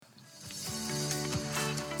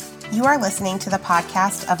You are listening to the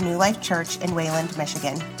podcast of New Life Church in Wayland,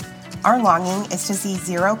 Michigan. Our longing is to see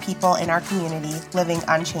 0 people in our community living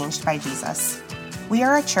unchanged by Jesus. We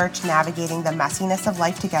are a church navigating the messiness of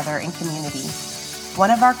life together in community.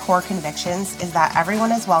 One of our core convictions is that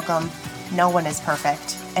everyone is welcome, no one is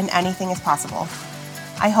perfect, and anything is possible.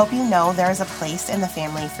 I hope you know there is a place in the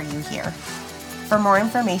family for you here. For more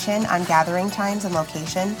information on gathering times and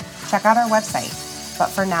location, check out our website. But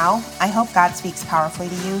for now, I hope God speaks powerfully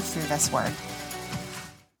to you through this word.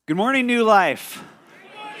 Good morning, New Life.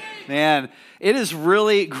 Man, it is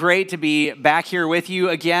really great to be back here with you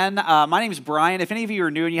again. My name is Brian. If any of you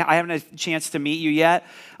are new and I haven't had a chance to meet you yet,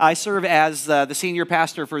 I serve as the senior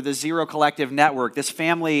pastor for the Zero Collective Network, this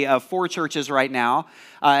family of 4 churches right now,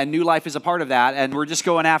 and New Life is a part of that. And we're just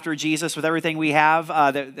going after Jesus with everything we have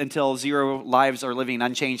until 0 lives are living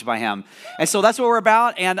unchanged by Him. And so that's what we're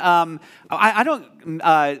about. And I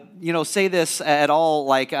don't, say this at all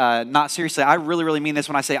like not seriously. I really mean this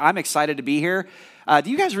when I say I'm excited to be here. Do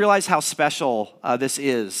you guys realize how special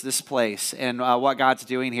this place, and what God's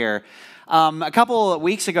doing here? A couple of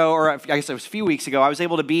weeks ago, or I guess it was a few weeks ago, I was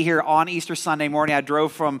able to be here on Easter Sunday morning. I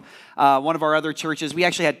drove from one of our other churches. We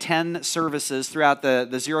actually had 10 services throughout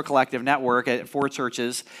the Zero Collective Network at 4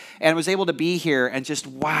 churches, and was able to be here, and just,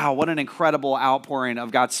 wow, what an incredible outpouring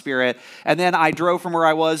of God's Spirit. And then I drove from where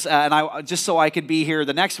I was, just so I could be here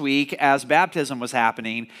the next week as baptism was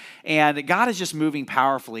happening. And God is just moving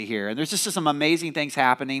powerfully here. And there's just some amazing things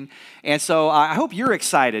happening. And so I hope you're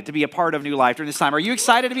excited to be a part of New Life during this time. Are you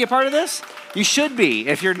excited to be a part of this? You should be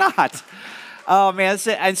if you're not. Oh, man.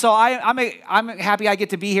 And so I'm happy I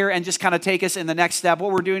get to be here and just kind of take us in the next step.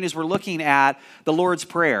 What we're doing is we're looking at the Lord's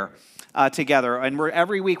Prayer together. And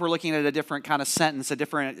every week we're looking at a different kind of sentence, a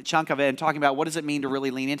different chunk of it, and talking about what does it mean to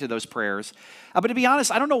really lean into those prayers. But to be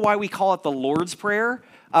honest, I don't know why we call it the Lord's Prayer.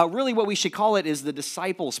 Really what we should call it is the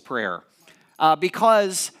disciples' prayer.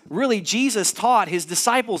 Because really Jesus taught his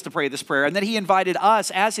disciples to pray this prayer, and then he invited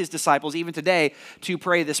us as his disciples even today to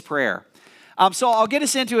pray this prayer. So I'll get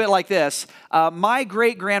us into it like this. My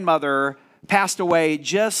great-grandmother passed away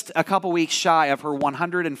just a couple weeks shy of her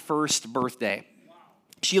 101st birthday.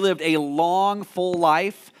 She lived a long, full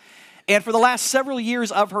life, and for the last several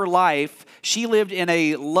years of her life, she lived in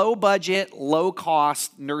a low-budget,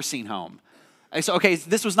 low-cost nursing home. So, okay,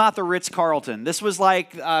 this was not the Ritz-Carlton. This was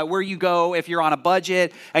like where you go if you're on a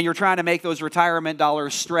budget and you're trying to make those retirement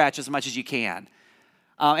dollars stretch as much as you can.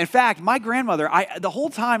 In fact, my grandmother, the whole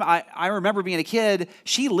time I remember being a kid,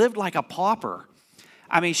 she lived like a pauper.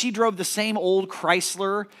 I mean, she drove the same old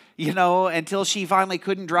Chrysler, until she finally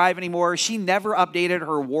couldn't drive anymore. She never updated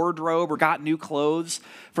her wardrobe or got new clothes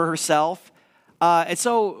for herself. And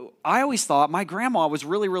so I always thought my grandma was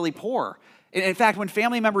really poor. In fact, when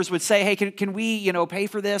family members would say, hey, can we, pay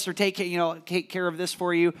for this or take care of this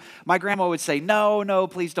for you? My grandma would say, no,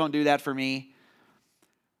 please don't do that for me.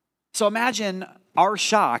 So imagine our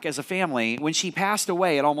shock as a family when she passed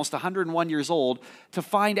away at almost 101 years old to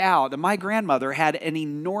find out that my grandmother had an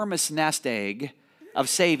enormous nest egg of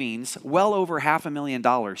savings, well over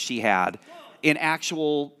 $500,000 she had in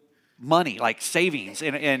actual money, like savings.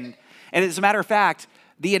 And as a matter of fact,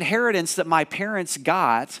 the inheritance that my parents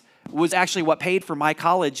got was actually what paid for my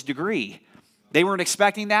college degree. They weren't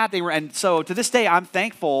expecting that. And so to this day, I'm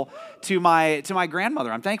thankful to my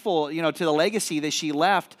grandmother. I'm thankful, to the legacy that she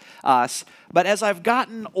left us. But as I've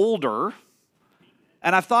gotten older,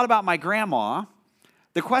 and I've thought about my grandma,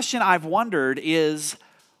 the question I've wondered is,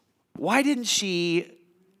 why didn't she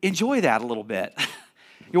enjoy that a little bit?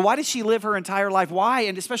 Why did she live her entire life? Why,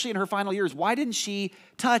 and especially in her final years, why didn't she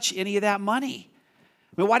touch any of that money?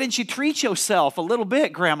 I mean, why didn't you treat yourself a little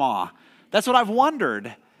bit, Grandma? That's what I've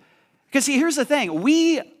wondered. Because see, here's the thing.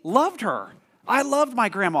 We loved her. I loved my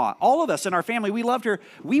grandma. All of us in our family, we loved her.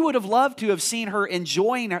 We would have loved to have seen her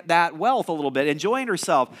enjoying that wealth a little bit, enjoying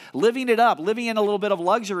herself, living it up, living in a little bit of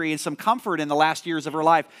luxury and some comfort in the last years of her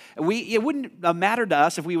life. It wouldn't have mattered to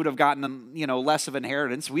us if we would have gotten, less of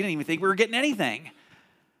inheritance. We didn't even think we were getting anything.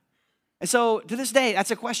 And so to this day,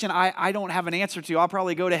 that's a question I don't have an answer to. I'll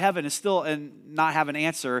probably go to heaven and not have an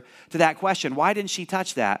answer to that question. Why didn't she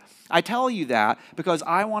touch that? I tell you that because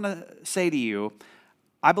I want to say to you,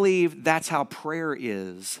 I believe that's how prayer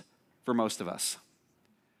is for most of us.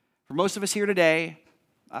 For most of us here today,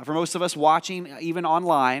 for most of us watching even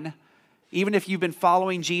online, even if you've been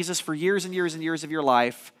following Jesus for years and years and years of your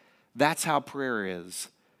life, that's how prayer is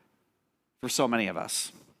for so many of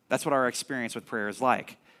us. That's what our experience with prayer is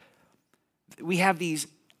like. We have these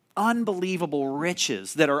unbelievable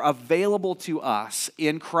riches that are available to us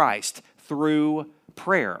in Christ through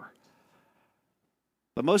prayer.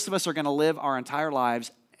 But most of us are going to live our entire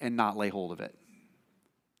lives and not lay hold of it.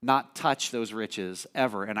 not touch those riches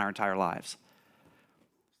ever in our entire lives.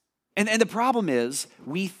 And the problem is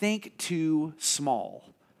we think too small.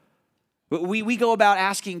 We go about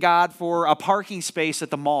asking God for a parking space at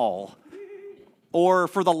the mall or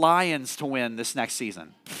for the Lions to win this next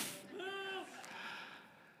season.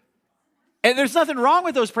 And there's nothing wrong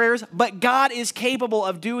with those prayers, but God is capable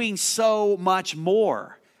of doing so much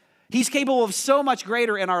more. He's capable of so much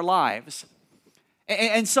greater in our lives.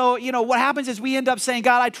 And so, what happens is we end up saying,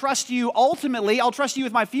 God, I trust you ultimately. I'll trust you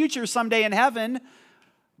with my future someday in heaven,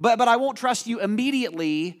 but I won't trust you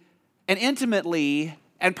immediately and intimately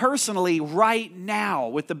and personally right now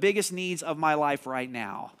with the biggest needs of my life right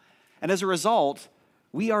now. And as a result,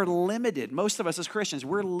 we are limited. Most of us as Christians,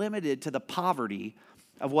 we're limited to the poverty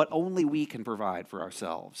of what only we can provide for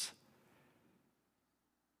ourselves.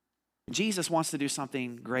 Jesus wants to do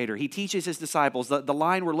something greater. He teaches his disciples. The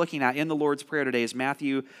line we're looking at in the Lord's Prayer today is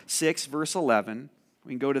Matthew 6, verse 11.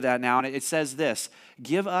 We can go to that now, and it says this: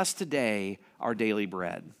 give us today our daily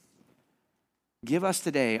bread. Give us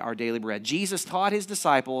today our daily bread. Jesus taught his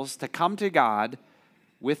disciples to come to God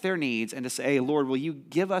with their needs and to say, Lord, will you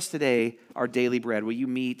give us today our daily bread? Will you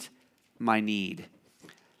meet my need?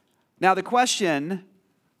 Now, the question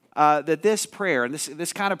that this prayer, and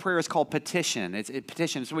this kind of prayer is called petition.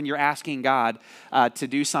 Petition is when you're asking God to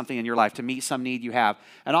do something in your life, to meet some need you have.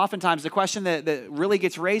 And oftentimes the question that really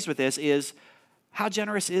gets raised with this is, how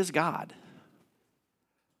generous is God?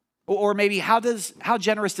 Or maybe how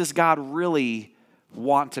generous does God really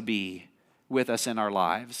want to be with us in our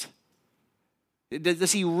lives?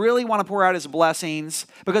 Does he really want to pour out his blessings?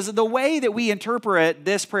 Because the way that we interpret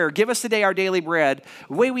this prayer, give us today our daily bread,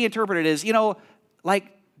 the way we interpret it is,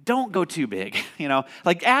 don't go too big,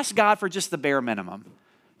 ask God for just the bare minimum.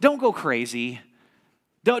 Don't go crazy.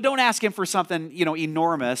 Don't ask him for something,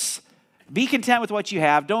 enormous. Be content with what you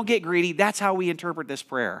have. Don't get greedy. That's how we interpret this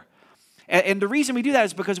prayer. And the reason we do that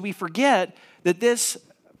is because we forget that this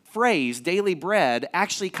phrase, daily bread,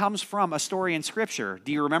 actually comes from a story in Scripture.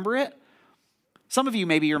 Do you remember it? Some of you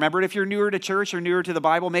maybe remember it. If you're newer to church or newer to the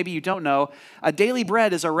Bible, maybe you don't know. A daily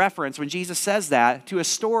bread is a reference, when Jesus says that, to a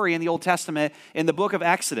story in the Old Testament in the book of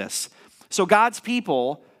Exodus. So God's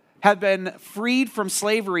people have been freed from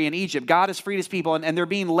slavery in Egypt. God has freed his people, and they're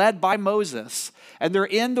being led by Moses. And they're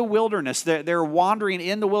in the wilderness. They're wandering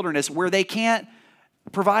in the wilderness where they can't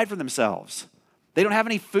provide for themselves. They don't have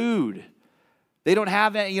any food. They don't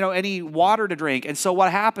have any water to drink. And so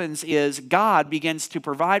what happens is God begins to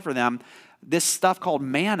provide for them this stuff called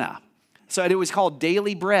manna. So it was called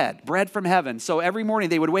daily bread from heaven. So every morning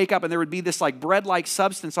they would wake up and there would be this bread-like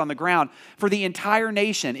substance on the ground for the entire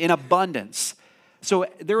nation in abundance. So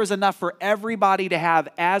there was enough for everybody to have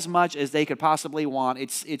as much as they could possibly want.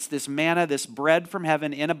 It's this manna, this bread from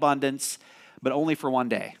heaven in abundance, but only for one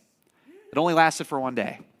day. It only lasted for one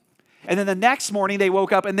day. And then the next morning they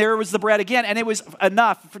woke up and there was the bread again, and it was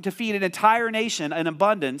enough to feed an entire nation in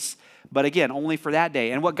abundance, but again, only for that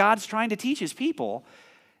day. And what God's trying to teach his people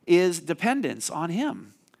is dependence on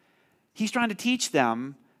him. He's trying to teach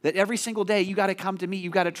them that every single day you got to come to me, you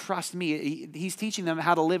got to trust me. He's teaching them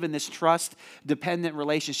how to live in this trust-dependent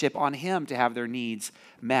relationship on him to have their needs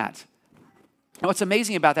met. And what's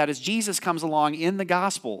amazing about that is Jesus comes along in the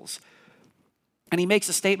Gospels, and he makes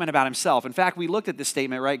a statement about himself. In fact, we looked at this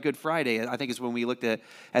statement, right? Good Friday, I think, is when we looked at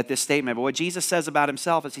this statement. But what Jesus says about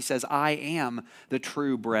himself is he says, I am the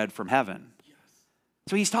true bread from heaven. Yes.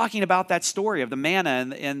 So he's talking about that story of the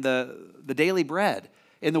manna and the daily bread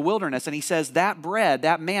in the wilderness. And he says that bread,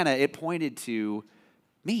 that manna, it pointed to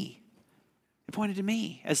me. It pointed to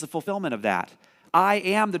me as the fulfillment of that. I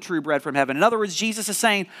am the true bread from heaven. In other words, Jesus is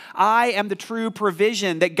saying, I am the true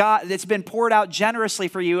provision that's been poured out generously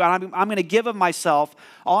for you, and I'm going to give of myself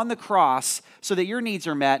on the cross so that your needs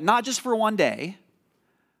are met, not just for one day,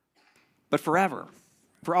 but forever,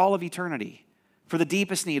 for all of eternity, for the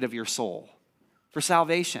deepest need of your soul, for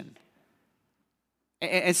salvation.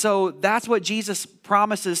 And so that's what Jesus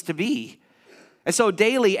promises to be. And so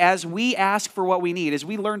daily, as we ask for what we need, as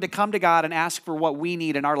we learn to come to God and ask for what we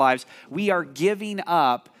need in our lives, we are giving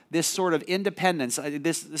up this sort of independence,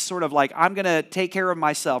 this sort of I'm going to take care of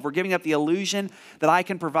myself. We're giving up the illusion that I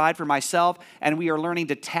can provide for myself, and we are learning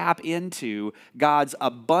to tap into God's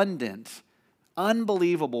abundant,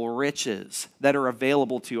 unbelievable riches that are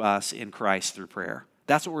available to us in Christ through prayer.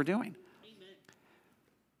 That's what we're doing. Amen.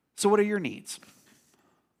 So what are your needs?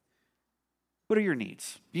 What are your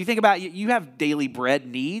needs? You think about, you have daily bread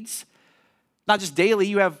needs. Not just daily,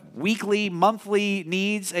 you have weekly, monthly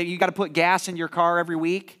needs. You got to put gas in your car every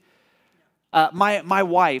week. My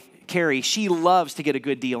wife, Carrie, she loves to get a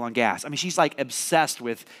good deal on gas. I mean, she's like obsessed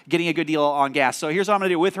with getting a good deal on gas. So here's what I'm going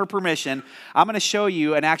to do. With her permission, I'm going to show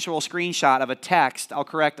you an actual screenshot of a text. I'll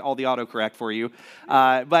correct all the autocorrect for you.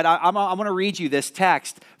 But I'm going to read you this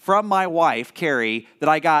text from my wife, Carrie, that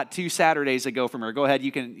I got 2 Saturdays ago from her. Go ahead.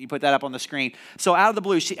 You put that up on the screen. So out of the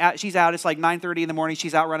blue, she's out. It's like 9:30 in the morning.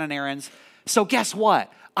 She's out running errands. So guess what?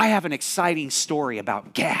 I have an exciting story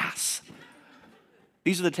about gas.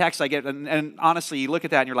 These are the texts I get, and honestly, you look at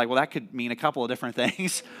that and you're like, well, that could mean a couple of different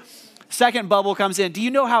things. Second bubble comes in. Do you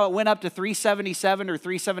know how it went up to $3.77 or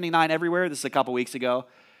 $3.79 everywhere? This is a couple weeks ago.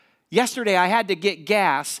 Yesterday, I had to get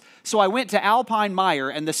gas, so I went to Alpine Meyer,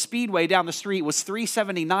 and the Speedway down the street was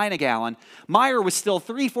 $3.79 a gallon. Meyer was still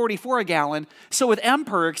 $3.44 a gallon, so with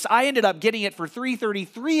M-Perks, I ended up getting it for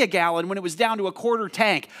 $3.33 a gallon when it was down to a quarter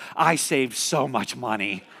tank. I saved so much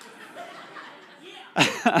money.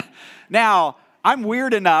 Now, I'm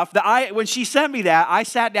weird enough that when she sent me that, I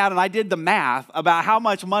sat down and I did the math about how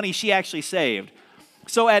much money she actually saved.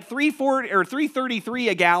 So at $3.33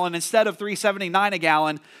 a gallon instead of $3.79 a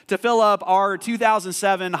gallon to fill up our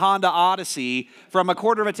 2007 Honda Odyssey from a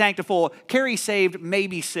quarter of a tank to full, Carrie saved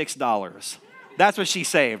maybe $6. That's what she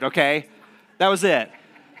saved, okay? That was it.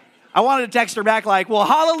 I wanted to text her back like, well,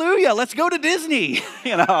 hallelujah, let's go to Disney,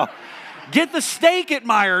 Get the steak at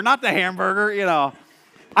Meijer, not the hamburger,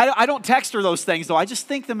 I don't text her those things, though. I just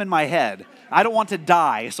think them in my head. I don't want to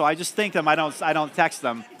die, so I just think them. I don't text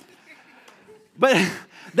them. But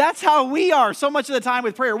that's how we are so much of the time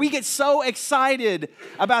with prayer. We get so excited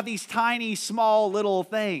about these tiny, small, little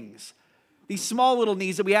things, these small, little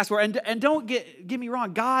needs that we ask for. And don't get me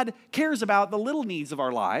wrong. God cares about the little needs of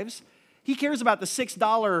our lives. He cares about the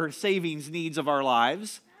 $6 savings needs of our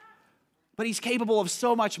lives. But he's capable of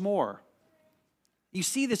so much more. You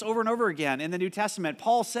see this over and over again in the New Testament.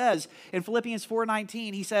 Paul says in Philippians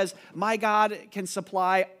 4:19, he says, my God can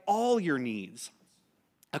supply all your needs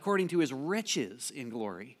according to his riches in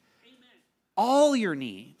glory. Amen. All your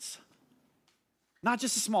needs, not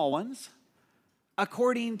just the small ones,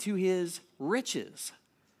 according to his riches.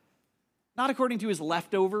 Not according to his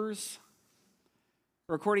leftovers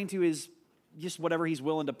or according to his just whatever he's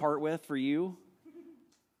willing to part with for you.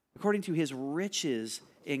 According to his riches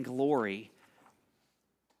in glory.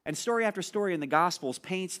 And story after story in the Gospels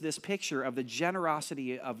paints this picture of the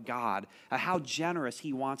generosity of God, how generous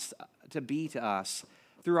he wants to be to us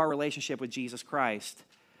through our relationship with Jesus Christ.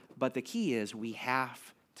 But the key is we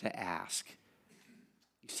have to ask.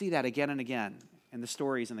 You see that again and again in the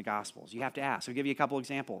stories in the Gospels. You have to ask. I'll give you a couple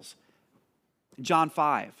examples. In John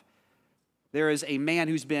 5, there is a man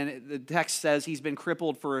the text says he's been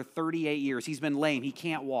crippled for 38 years. He's been lame. He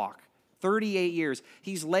can't walk. 38 years.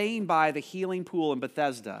 He's laying by the healing pool in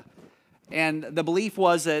Bethesda. And the belief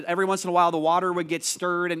was that every once in a while the water would get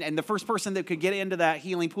stirred, and the first person that could get into that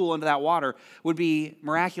healing pool, into that water, would be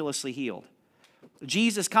miraculously healed.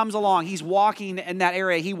 Jesus comes along. He's walking in that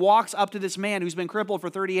area. He walks up to this man who's been crippled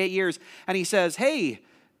for 38 years, and he says, hey,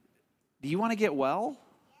 do you want to get well?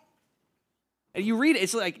 And you read it.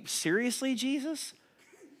 It's like, seriously, Jesus?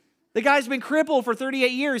 The guy's been crippled for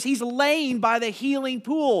 38 years. He's laying by the healing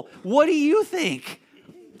pool. What do you think?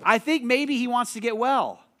 I think maybe he wants to get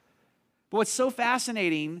well. But what's so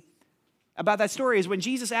fascinating about that story is when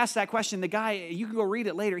Jesus asks that question, the guy, you can go read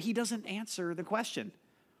it later, he doesn't answer the question.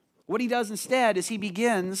 What he does instead is he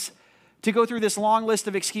begins to go through this long list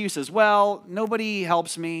of excuses. Well, nobody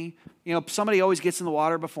helps me. Somebody always gets in the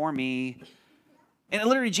water before me. And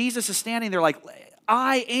literally Jesus is standing there like,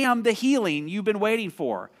 I am the healing you've been waiting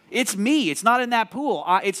for. It's me. It's not in that pool.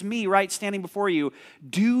 It's me right standing before you.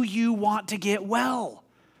 Do you want to get well?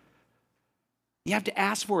 You have to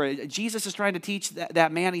ask for it. Jesus is trying to teach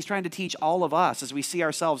that man. He's trying to teach all of us as we see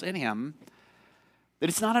ourselves in him that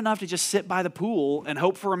it's not enough to just sit by the pool and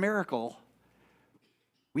hope for a miracle.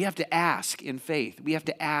 We have to ask in faith. We have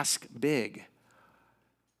to ask big.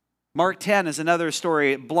 Mark 10 is another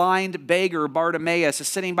story. Blind beggar Bartimaeus is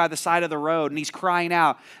sitting by the side of the road and he's crying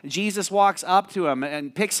out. Jesus walks up to him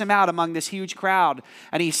and picks him out among this huge crowd.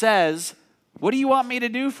 And he says, what do you want me to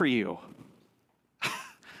do for you?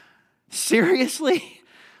 Seriously?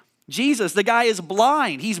 Jesus, the guy is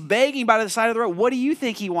blind. He's begging by the side of the road. What do you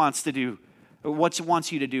think he wants to do? What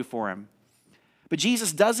wants you to do for him? But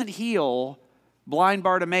Jesus doesn't heal blind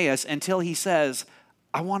Bartimaeus until he says,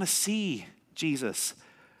 I want to see, Jesus.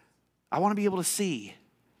 I want to be able to see.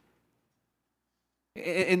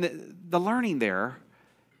 And the learning there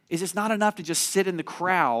is it's not enough to just sit in the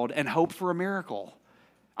crowd and hope for a miracle.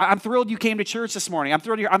 I'm thrilled you came to church this morning. I'm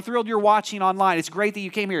thrilled you're watching online. It's great that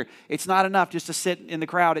you came here. It's not enough just to sit in the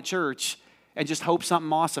crowd at church and just hope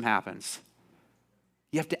something awesome happens.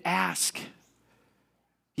 You have to ask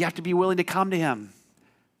You have to be willing to come to him,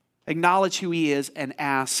 acknowledge who he is, and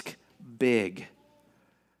ask big.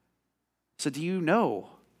 So do you know?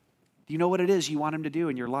 Do you know what it is you want him to do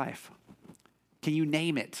in your life? Can you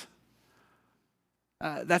name it?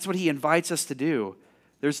 That's what he invites us to do.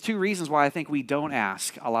 There's two reasons why I think we don't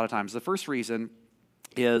ask a lot of times. The first reason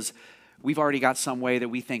is we've already got some way that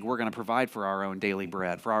we think we're going to provide for our own daily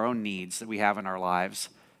bread, for our own needs that we have in our lives.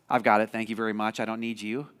 I've got it, thank you very much, I don't need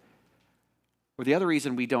you. Or the other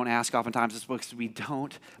reason we don't ask oftentimes is because we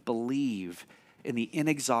don't believe in the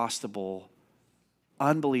inexhaustible,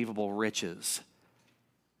 unbelievable riches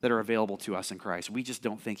that are available to us in Christ. We just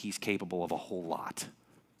don't think he's capable of a whole lot.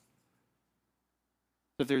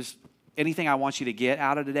 If there's anything I want you to get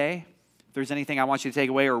out of today, if there's anything I want you to take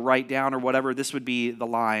away or write down or whatever, this would be the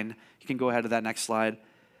line. You can go ahead to that next slide.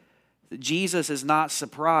 Jesus is not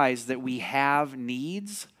surprised that we have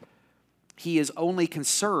needs. He is only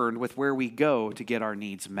concerned with where we go to get our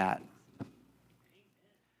needs met.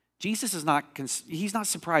 Jesus is he's not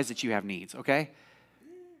surprised that you have needs, okay?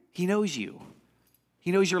 He knows you.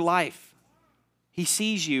 He knows your life. He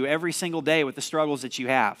sees you every single day with the struggles that you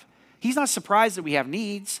have. He's not surprised that we have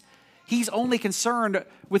needs. He's only concerned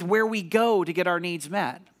with where we go to get our needs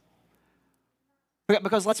met.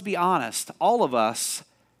 Because let's be honest, all of us,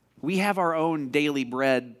 we have our own daily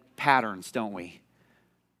bread patterns, don't we?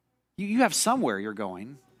 You have somewhere you're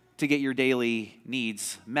going to get your daily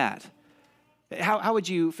needs met. How would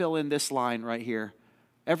you fill in this line right here?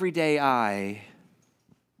 Every day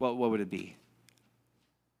what would it be?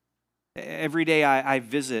 Every day I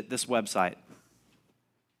visit this website.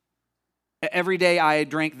 Every day I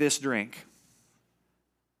drink this drink.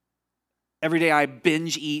 Every day I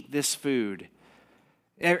binge eat this food.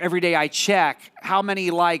 Every day I check how many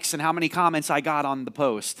likes and how many comments I got on the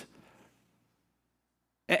post.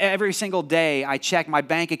 Every single day I check my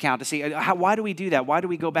bank account to see, why do we do that? Why do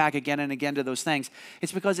we go back again and again to those things?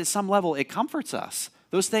 It's because at some level it comforts us.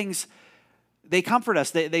 Those things, they comfort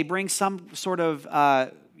us. They bring some sort of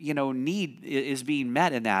need is being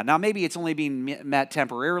met in that. Now, maybe it's only being met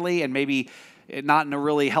temporarily and maybe not in a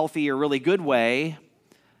really healthy or really good way.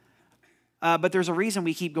 But there's a reason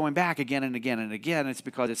we keep going back again and again and again. It's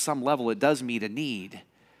because at some level it does meet a need.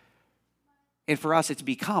 And for us, it's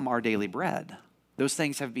become our daily bread. Those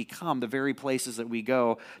things have become the very places that we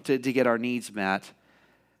go to get our needs met.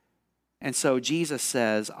 And so Jesus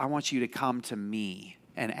says, I want you to come to me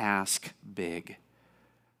and ask big.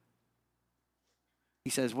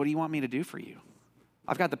 He says, what do you want me to do for you?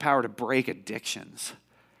 I've got the power to break addictions.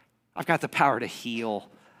 I've got the power to heal.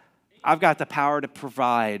 I've got the power to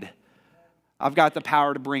provide. I've got the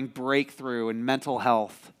power to bring breakthrough in mental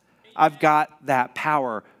health. I've got that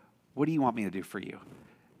power. What do you want me to do for you?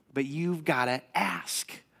 But you've got to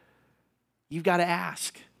ask. You've got to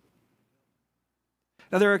ask.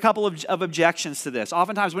 Now, there are a couple of objections to this.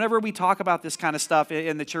 Oftentimes, whenever we talk about this kind of stuff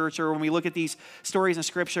in the church or when we look at these stories in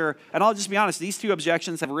Scripture, and I'll just be honest, these two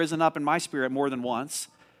objections have risen up in my spirit more than once.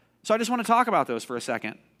 So I just want to talk about those for a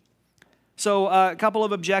second. So a couple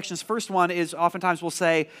of objections. First one is oftentimes we'll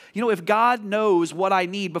say, if God knows what I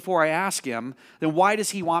need before I ask him, then why does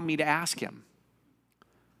he want me to ask him?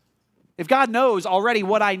 If God knows already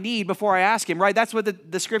what I need before I ask him, right? That's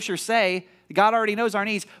what the scriptures say. God already knows our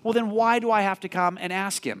needs. Well, then why do I have to come and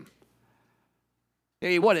ask him?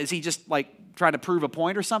 Hey, what, is he just trying to prove a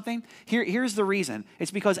point or something? Here's the reason.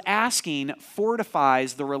 It's because asking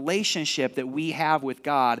fortifies the relationship that we have with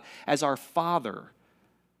God as our Father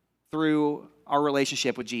through our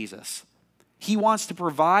relationship with Jesus. He wants to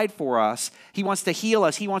provide for us. He wants to heal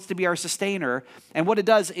us. He wants to be our sustainer. And what it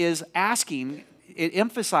does is asking, it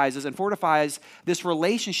emphasizes and fortifies this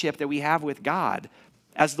relationship that we have with God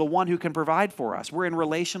as the one who can provide for us. We're in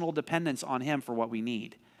relational dependence on him for what we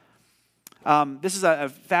need. This is a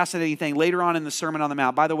fascinating thing. Later on in the Sermon on the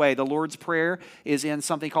Mount, by the way, the Lord's Prayer is in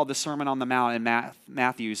something called the Sermon on the Mount in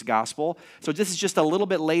Matthew's Gospel. So this is just a little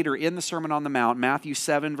bit later in the Sermon on the Mount, Matthew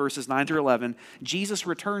 7, verses 9 through 11. Jesus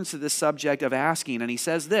returns to this subject of asking, and he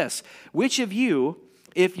says this, "Which of you,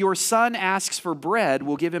 if your son asks for bread,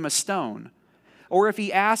 will give him a stone? Or if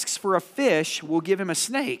he asks for a fish, will give him a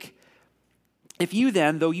snake? If you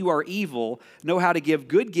then, though you are evil, know how to give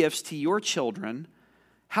good gifts to your children,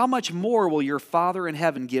 how much more will your Father in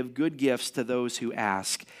heaven give good gifts to those who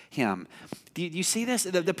ask him?" Do you see this?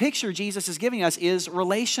 The picture Jesus is giving us is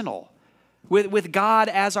relational with God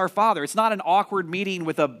as our Father. It's not an awkward meeting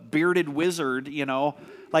with a bearded wizard, trying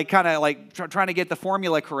to get the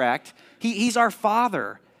formula correct. He's our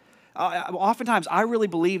Father. Oftentimes, I really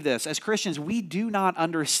believe this. As Christians, we do not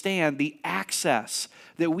understand the access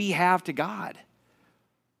that we have to God.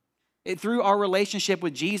 Through our relationship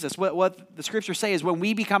with Jesus. What the scriptures say is when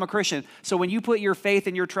we become a Christian, so when you put your faith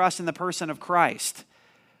and your trust in the person of Christ,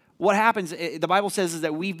 what happens, the Bible says, is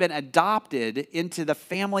that we've been adopted into the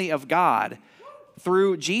family of God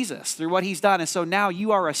through Jesus, through what he's done. And so now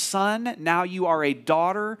you are a son, now you are a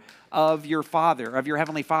daughter of your Father, of your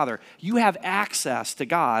Heavenly Father. You have access to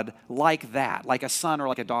God like that, like a son or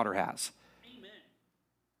like a daughter has. Amen.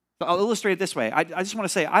 So I'll illustrate it this way. I just want to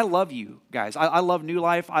say, I love you guys. I love New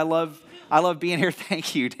Life. I love being here.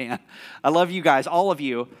 Thank you, Dan. I love you guys, all of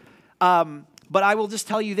you. But I will just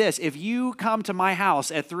tell you this. If you come to my house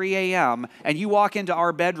at 3 a.m. and you walk into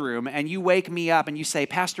our bedroom and you wake me up and you say,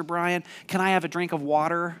 Pastor Brian, can I have a drink of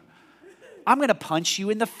water? I'm going to punch you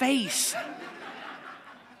in the face.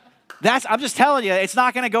 I'm just telling you, it's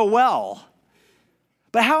not going to go well.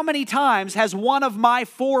 But how many times has one of my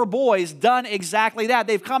 4 boys done exactly that?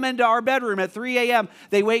 They've come into our bedroom at 3 a.m.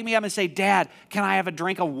 They wake me up and say, Dad, can I have a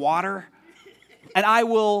drink of water? And I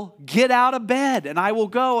will get out of bed and I will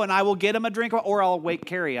go and I will get him a drink, or I'll wake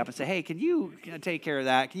Carrie up and say, hey, can you take care of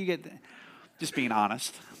that? Can you get, just being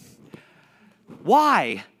honest.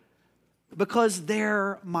 Why? Because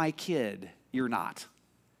they're my kid. You're not.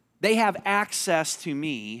 They have access to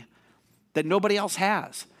me that nobody else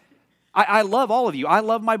has. I love all of you. I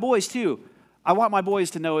love my boys too. I want my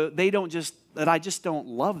boys to know that I just don't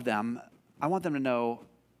love them. I want them to know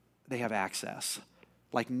they have access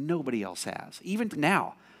like nobody else has. Even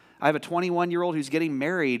now, I have a 21-year-old who's getting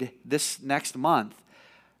married this next month.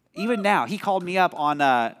 Even now, he called me up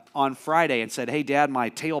on Friday and said, hey, Dad, my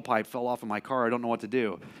tailpipe fell off in my car. I don't know what to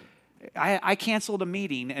do. I canceled a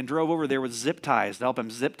meeting and drove over there with zip ties to help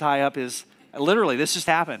him zip tie up literally, this just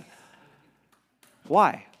happened.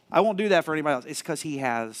 Why? I won't do that for anybody else. It's because he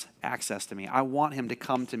has access to me. I want him to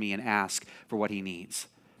come to me and ask for what he needs.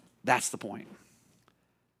 That's the point.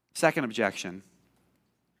 Second objection,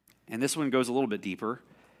 and this one goes a little bit deeper.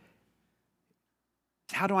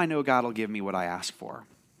 How do I know God will give me what I ask for?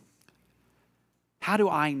 How do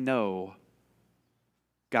I know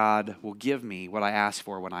God will give me what I ask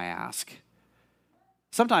for when I ask?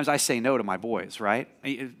 Sometimes I say no to my boys, right?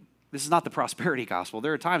 This is not the prosperity gospel.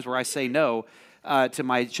 There are times where I say no to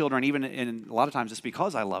my children, even in a lot of times it's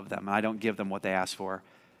because I love them and I don't give them what they ask for.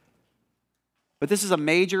 But this is a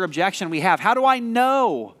major objection we have. How do I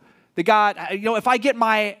know that God, if I get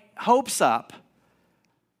my hopes up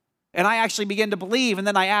and I actually begin to believe and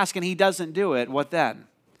then I ask and he doesn't do it, what then?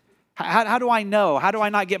 How do I know? How do I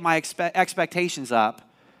not get my expectations up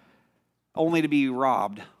only to be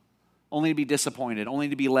robbed, only to be disappointed, only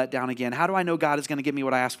to be let down again? How do I know God is going to give me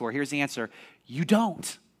what I ask for? Here's the answer. You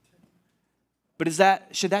don't. But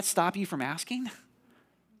should that stop you from asking?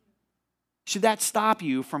 Should that stop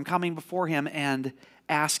you from coming before him and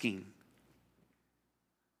asking?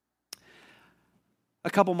 A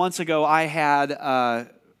couple months ago, I had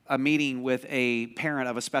a meeting with a parent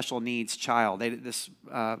of a special needs child. This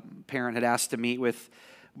parent had asked to meet with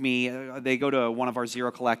me. They go to one of our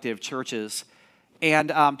Zero Collective churches. And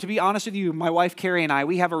to be honest with you, my wife Carrie and I,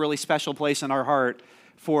 we have a really special place in our heart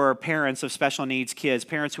for parents of special needs kids,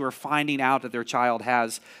 parents who are finding out that their child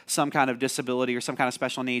has some kind of disability or some kind of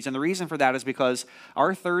special needs. And the reason for that is because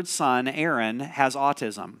our third son, Aaron, has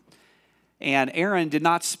autism. And Aaron did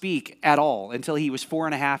not speak at all until he was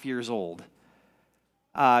 4.5 years old.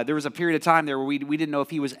 There was a period of time there where we didn't know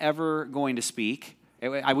if he was ever going to speak.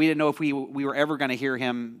 We didn't know if we were ever going to hear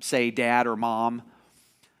him say dad or mom.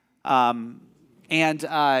 And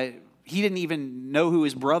he didn't even know who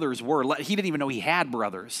his brothers were. He didn't even know he had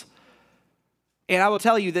brothers. And I will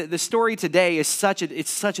tell you that the story today is such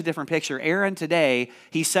a different picture. Aaron today,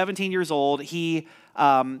 he's 17 years old. He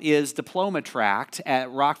is diploma tracked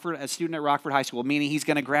at Rockford, a student at Rockford High School, meaning he's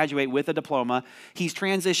going to graduate with a diploma. He's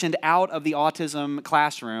transitioned out of the autism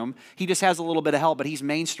classroom. He just has a little bit of help, but he's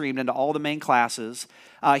mainstreamed into all the main classes.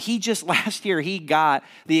 He just last year, he got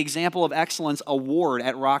the Example of Excellence Award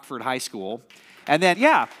at Rockford High School. And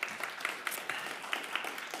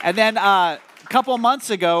then, a couple of months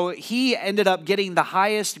ago, he ended up getting the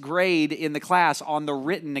highest grade in the class on the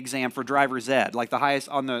written exam for driver's ed, like the highest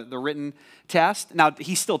on the written test. Now,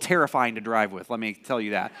 he's still terrifying to drive with, let me tell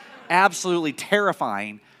you that. Absolutely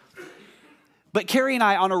terrifying. But Carrie and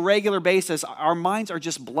I, on a regular basis, our minds are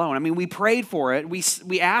just blown. I mean, we prayed for it.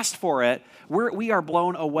 We asked for it. We are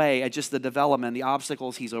blown away at just the development, the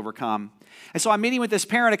obstacles he's overcome. And so I'm meeting with this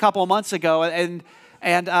parent a couple of months ago, and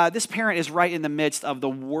this parent is right in the midst of the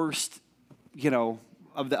worst,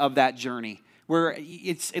 of that journey, where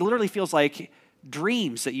it literally feels like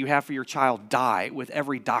dreams that you have for your child die with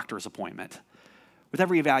every doctor's appointment, with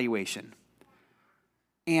every evaluation.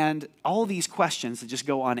 And all these questions that just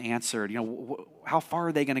go unanswered, how far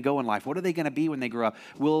are they going to go in life? What are they going to be when they grow up?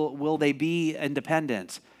 Will they be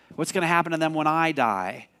independent? What's going to happen to them when I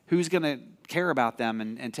die? Who's going to care about them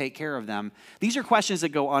and take care of them? These are questions that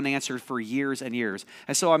go unanswered for years and years.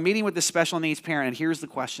 And so I'm meeting with this special needs parent, and here's the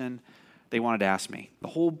question they wanted to ask me. The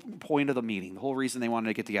whole point of the meeting, the whole reason they wanted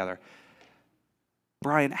to get together.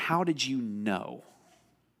 Brian, how did you know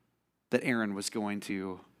that Aaron was going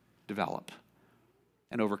to develop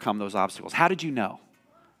and overcome those obstacles? How did you know?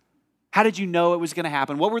 How did you know it was going to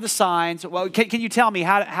happen? What were the signs? Well, can you tell me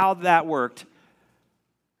how that worked?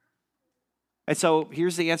 And so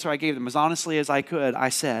here's the answer I gave them. As honestly as I could, I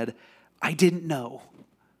said, I didn't know,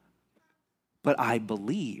 but I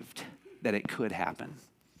believed that it could happen.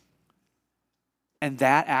 And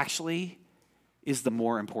that actually is the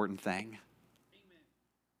more important thing.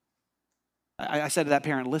 I said to that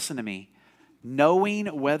parent, listen to me. Knowing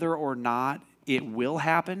whether or not it will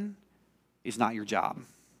happen is not your job.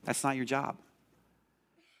 That's not your job.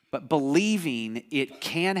 But believing it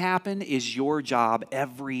can happen is your job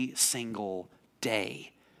every single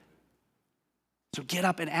day. So get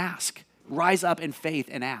up and ask. Rise up in faith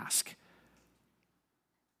and ask.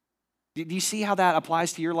 Do you see how that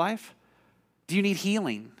applies to your life? Do you need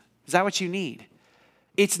healing? Is that what you need?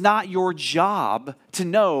 It's not your job to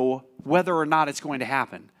know whether or not it's going to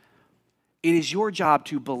happen. It is your job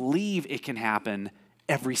to believe it can happen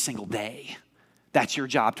every single day. That's your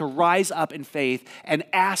job, to rise up in faith and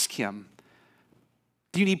ask him.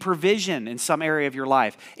 Do you need provision in some area of your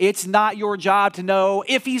life? It's not your job to know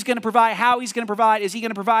if he's going to provide, how he's going to provide. Is he going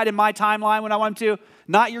to provide in my timeline when I want him to?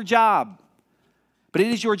 Not your job. But it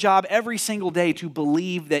is your job every single day to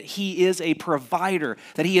believe that he is a provider,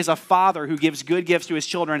 that he is a father who gives good gifts to his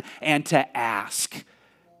children, and to ask.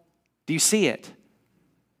 Do you see it?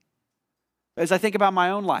 As I think about my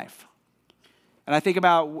own life, and I think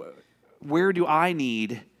about where do I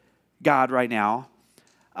need God right now,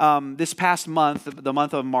 this past month, the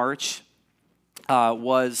month of March,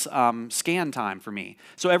 was scan time for me.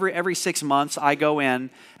 So every 6 months, I go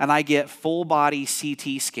in and I get full body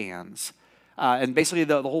CT scans. And basically,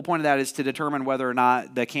 the whole point of that is to determine whether or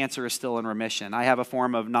not the cancer is still in remission. I have a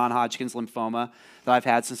form of non-Hodgkin's lymphoma that I've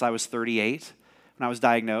had since I was 38 when I was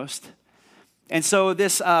diagnosed. And so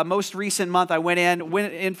this most recent month, I went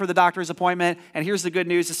in for the doctor's appointment, and here's the good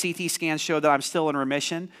news. The CT scans showed that I'm still in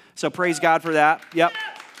remission. So praise God for that. Yep.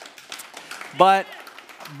 But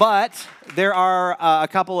there are a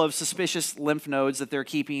couple of suspicious lymph nodes that they're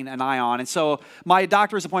keeping an eye on. And so my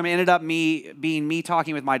doctor's appointment ended up being me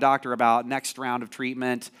talking with my doctor about next round of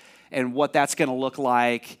treatment and what that's going to look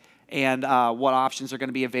like and what options are going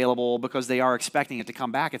to be available because they are expecting it to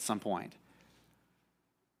come back at some point.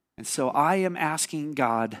 And so I am asking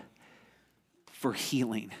God for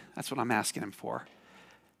healing. That's what I'm asking him for.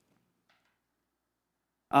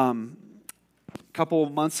 A couple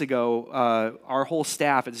months ago, our whole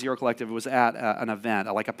staff at Zero Collective was at an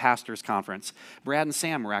event, like a pastor's conference. Brad and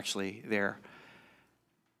Sam were actually there.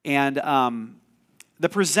 And the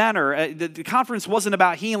presenter, the conference wasn't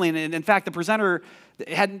about healing. And in fact, the presenter,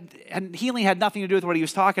 healing had nothing to do with what he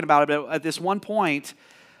was talking about. But at this one point,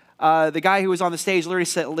 the guy who was on the stage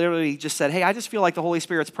literally just said, hey, I just feel like the Holy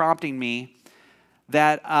Spirit's prompting me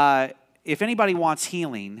that if anybody wants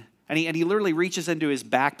healing, and he literally reaches into his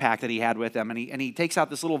backpack that he had with him, and he takes out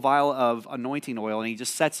this little vial of anointing oil, and he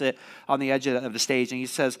just sets it on the edge of the stage, and he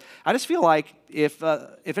says, I just feel like if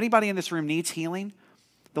anybody in this room needs healing,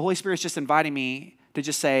 the Holy Spirit's just inviting me to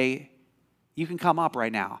just say, you can come up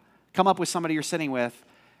right now. Come up with somebody you're sitting with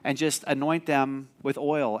and just anoint them with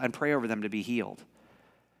oil and pray over them to be healed.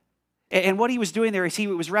 And what he was doing there is he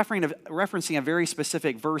was referencing a very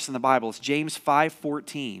specific verse in the Bible. It's James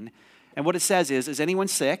 5:14. And what it says is anyone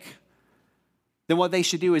sick? Then what they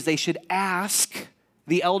should do is they should ask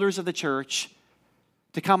the elders of the church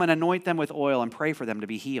to come and anoint them with oil and pray for them to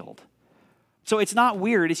be healed. So it's not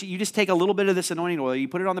weird. You just take a little bit of this anointing oil, you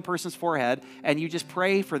put it on the person's forehead, and you just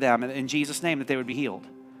pray for them in Jesus' name that they would be healed.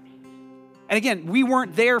 And again, we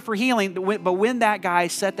weren't there for healing, but when that guy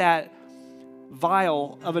set that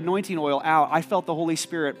vial of anointing oil out, I felt the Holy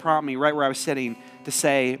Spirit prompt me right where I was sitting to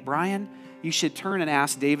say, Brian, you should turn and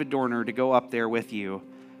ask David Dorner to go up there with you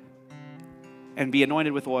and be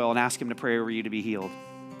anointed with oil and ask him to pray over you to be healed.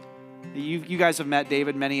 You guys have met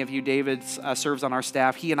David, many of you. David serves on our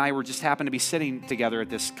staff. He and I were just happened to be sitting together at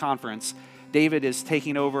this conference. David is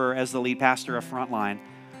taking over as the lead pastor of Frontline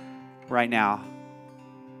right now.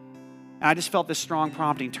 And I just felt this strong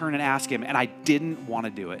prompting, turn and ask him, and I didn't want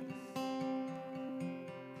to do it.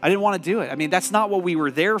 I didn't want to do it. I mean, that's not what we were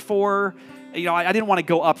there for. I didn't want to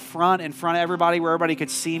go up front in front of everybody where everybody could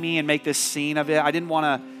see me and make this scene of it. I didn't want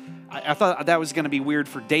to, I thought that was going to be weird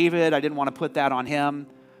for David. I didn't want to put that on him.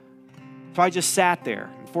 So I just sat there.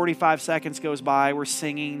 45 seconds goes by, we're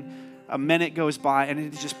singing. A minute goes by, and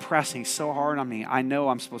it's just pressing so hard on me. I know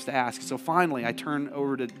I'm supposed to ask. So finally, I turned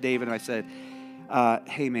over to David and I said,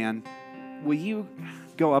 hey man, will you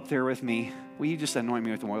go up there with me? Will you just anoint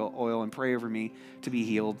me with oil and pray over me to be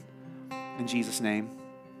healed in Jesus' name?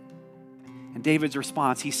 And David's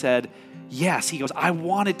response, he said, yes. He goes, I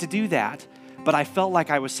wanted to do that, but I felt like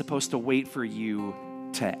I was supposed to wait for you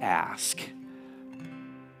to ask.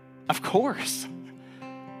 Of course.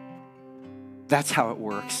 That's how it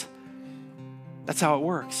works. That's how it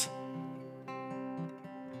works.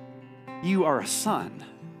 You are a son.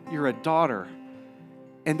 You're a daughter.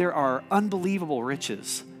 And there are unbelievable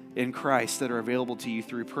riches in Christ that are available to you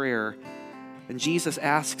through prayer. And Jesus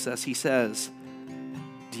asks us, he says,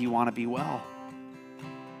 do you want to be well?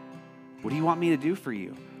 What do you want me to do for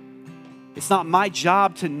you? It's not my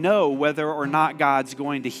job to know whether or not God's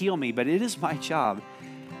going to heal me, but it is my job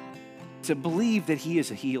to believe that he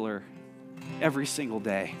is a healer every single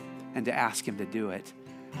day and to ask him to do it.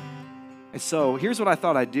 And so here's what I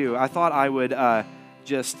thought I'd do. I thought I would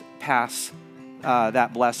just pass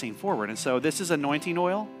that blessing forward. And so this is anointing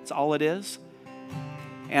oil. It's all it is.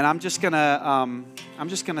 And I'm just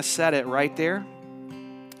gonna set it right there.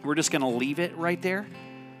 We're just gonna leave it right there.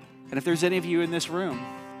 And if there's any of you in this room,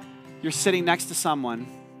 you're sitting next to someone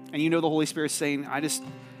and you know the Holy Spirit's saying,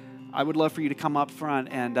 I would love for you to come up front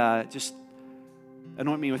and just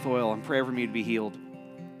anoint me with oil and pray over me to be healed.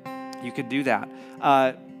 You could do that.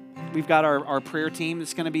 We've got our prayer team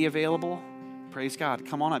that's going to be available. Praise God.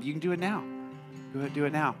 Come on up. You can do it now. Do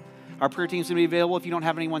it now. Our prayer team's going to be available. If you don't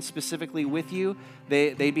have anyone specifically with you,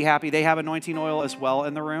 they'd be happy. They have anointing oil as well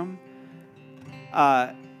in the room.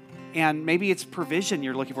 And maybe it's provision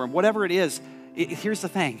you're looking for. Whatever it is, here's the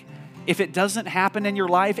thing. If it doesn't happen in your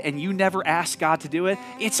life and you never ask God to do it,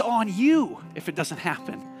 it's on you if it doesn't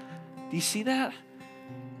happen. Do you see that?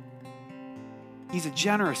 He's a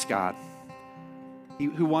generous God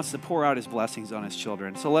who wants to pour out his blessings on his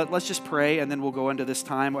children. So let's just pray, and then we'll go into this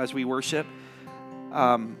time as we worship.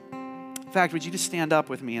 In fact, would you just stand up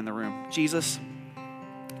with me in the room? Jesus,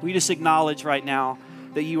 we just acknowledge right now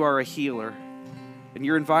that you are a healer, and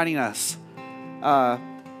you're inviting us. God,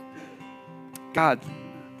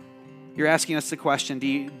 you're asking us the question,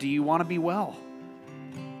 do you want to be well?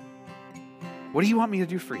 What do you want me to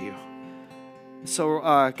do for you? So,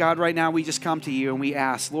 God, right now we just come to you and we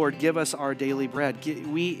ask, Lord, give us our daily bread.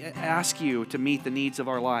 We ask you to meet the needs of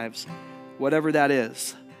our lives, whatever that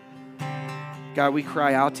is. God, we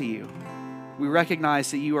cry out to you. We recognize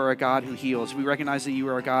that you are a God who heals. We recognize that you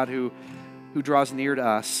are a God who draws near to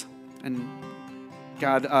us. And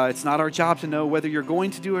God, it's not our job to know whether you're going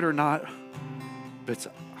to do it or not, but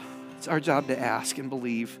it's our job to ask and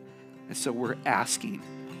believe. And so we're asking,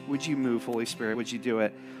 would you move, Holy Spirit? Would you do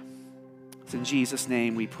it? It's in Jesus'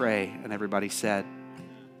 name we pray. And everybody said,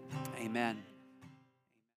 amen.